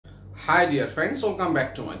Hi dear friends, welcome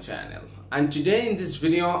back to my channel. And today in this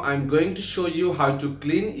video I'm going to show you how to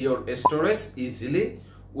clean your storage easily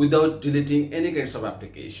without deleting any kinds of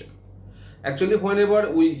application. Actually,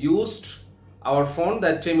 whenever we used our phone,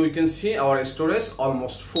 that time we can see our storage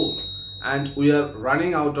almost full and we are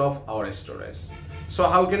running out of our storage. So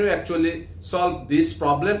how can we actually solve this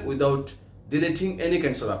problem without deleting any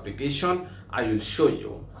kinds of application? I will show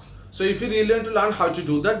you. So if you really want to learn how to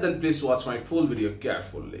do that, then please watch my full video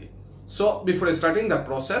carefully. So before starting the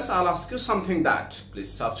process, I'll ask you something that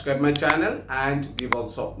please subscribe my channel and give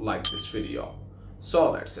also like this video.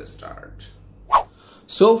 So let's start.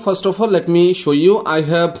 So first of all, let me show you. I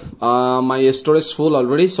have my storage full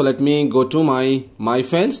already. So let me go to my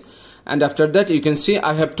files, and after that you can see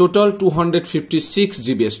I have total 256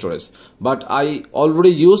 GB storage, but I already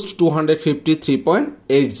used 253.8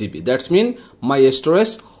 GB. That's mean my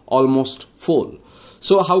storage almost full.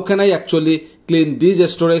 So how can I actually clean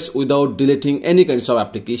this storage without deleting any kinds of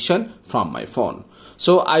application from my phone?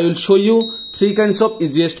 So I will show you three kinds of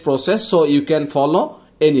easiest process, so you can follow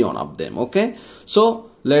any one of them. Okay, so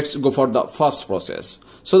let's go for the first process.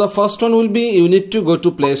 So the first one will be, you need to go to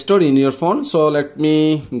Play Store in your phone. So let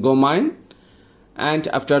me go mine, and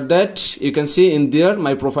after that you can see in there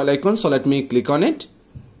my profile icon. So let me click on it,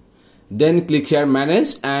 then click here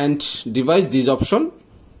manage and device, this option,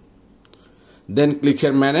 then click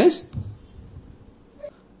here manage,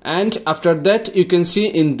 and after that you can see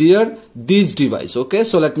in there this device. Okay,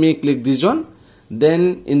 so let me click this one,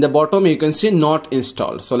 then in the bottom you can see not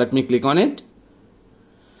installed. So let me click on it,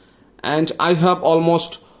 and I have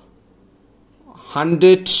almost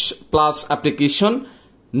 100 plus application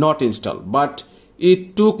not installed, but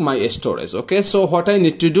it took my storage. Okay, so what I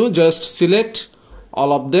need to do, just select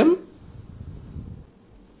all of them.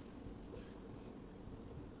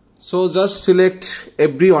 So just select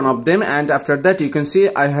every one of them, and after that you can see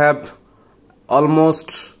I have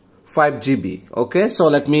almost 5 GB. Okay, so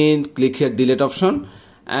let me click here delete option,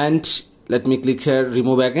 and let me click here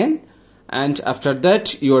remove again, and after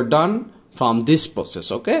that you are done from this process.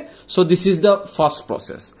 Okay, so this is the first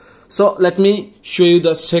process. So let me show you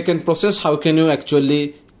the second process. How can you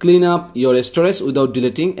actually clean up your storage without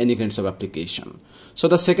deleting any kinds of application? So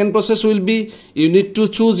the second process will be, you need to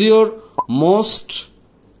choose your most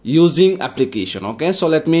using application. Okay, so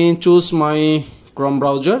let me choose my Chrome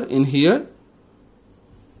browser in here,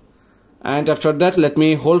 and after that let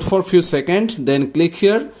me hold for few seconds, then click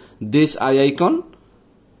here this eye icon,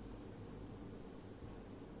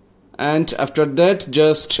 and after that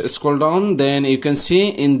just scroll down, then you can see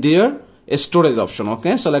in there a storage option.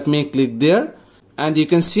 Okay, so let me click there, and you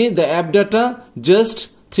can see the app data just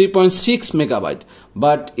 3.6 megabyte,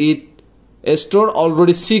 but it store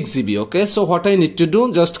already 6 GB. Okay, so what I need to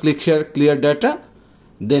do, just click here clear data,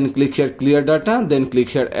 then click here clear data, then click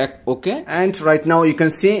here OK, and right now you can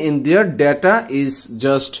see in there data is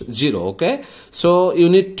just 0. Okay, so you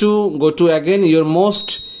need to go to again your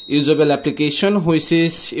most usable application, which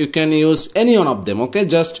is, you can use any one of them. Okay,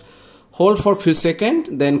 just hold for few seconds,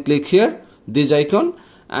 then click here this icon,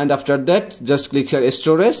 and after that just click here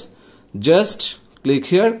storage, just click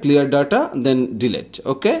here clear data, then delete.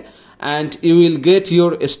 Okay, and you will get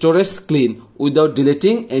your storage clean without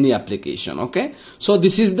deleting any application. Okay, so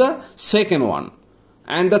this is the second one.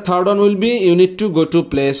 And the third one will be, you need to go to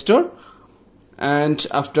Play Store, and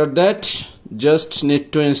after that just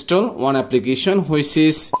need to install one application, which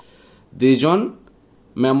is this one,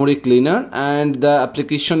 memory cleaner, and the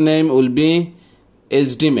application name will be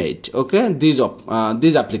HDMate. Okay,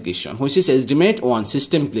 this application, which is HDMate 1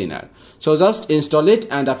 system cleaner. So just install it,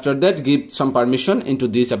 and after that give some permission into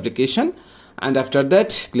this application, and after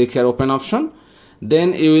that click here open option,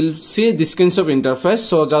 then you will see this kind of interface.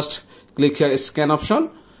 So just click here scan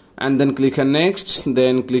option, and then click here next,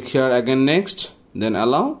 then click here again next, then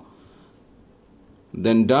allow,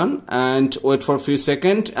 then done, and wait for a few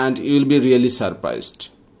seconds, and you will be really surprised.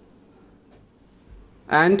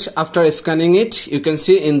 And after scanning it, you can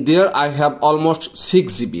see in there I have almost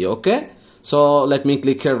 6 GB. Okay, so let me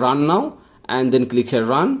click here run now, and then click here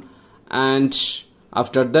run, and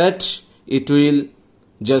after that it will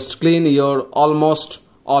just clean your almost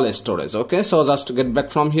all storage. Okay, so just get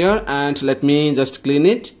back from here and let me just clean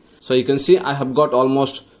it. So you can see I have got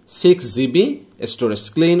almost 6 GB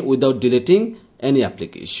storage clean without deleting any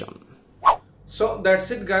application. So that's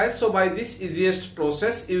it guys. So by this easiest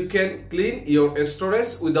process you can clean your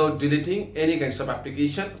storage without deleting any kinds of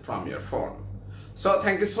application from your phone. So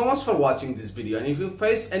thank you so much for watching this video, and if you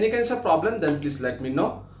face any kinds of problem, then please let me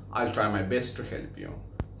know. I'll try my best to help you.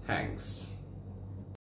 Thanks.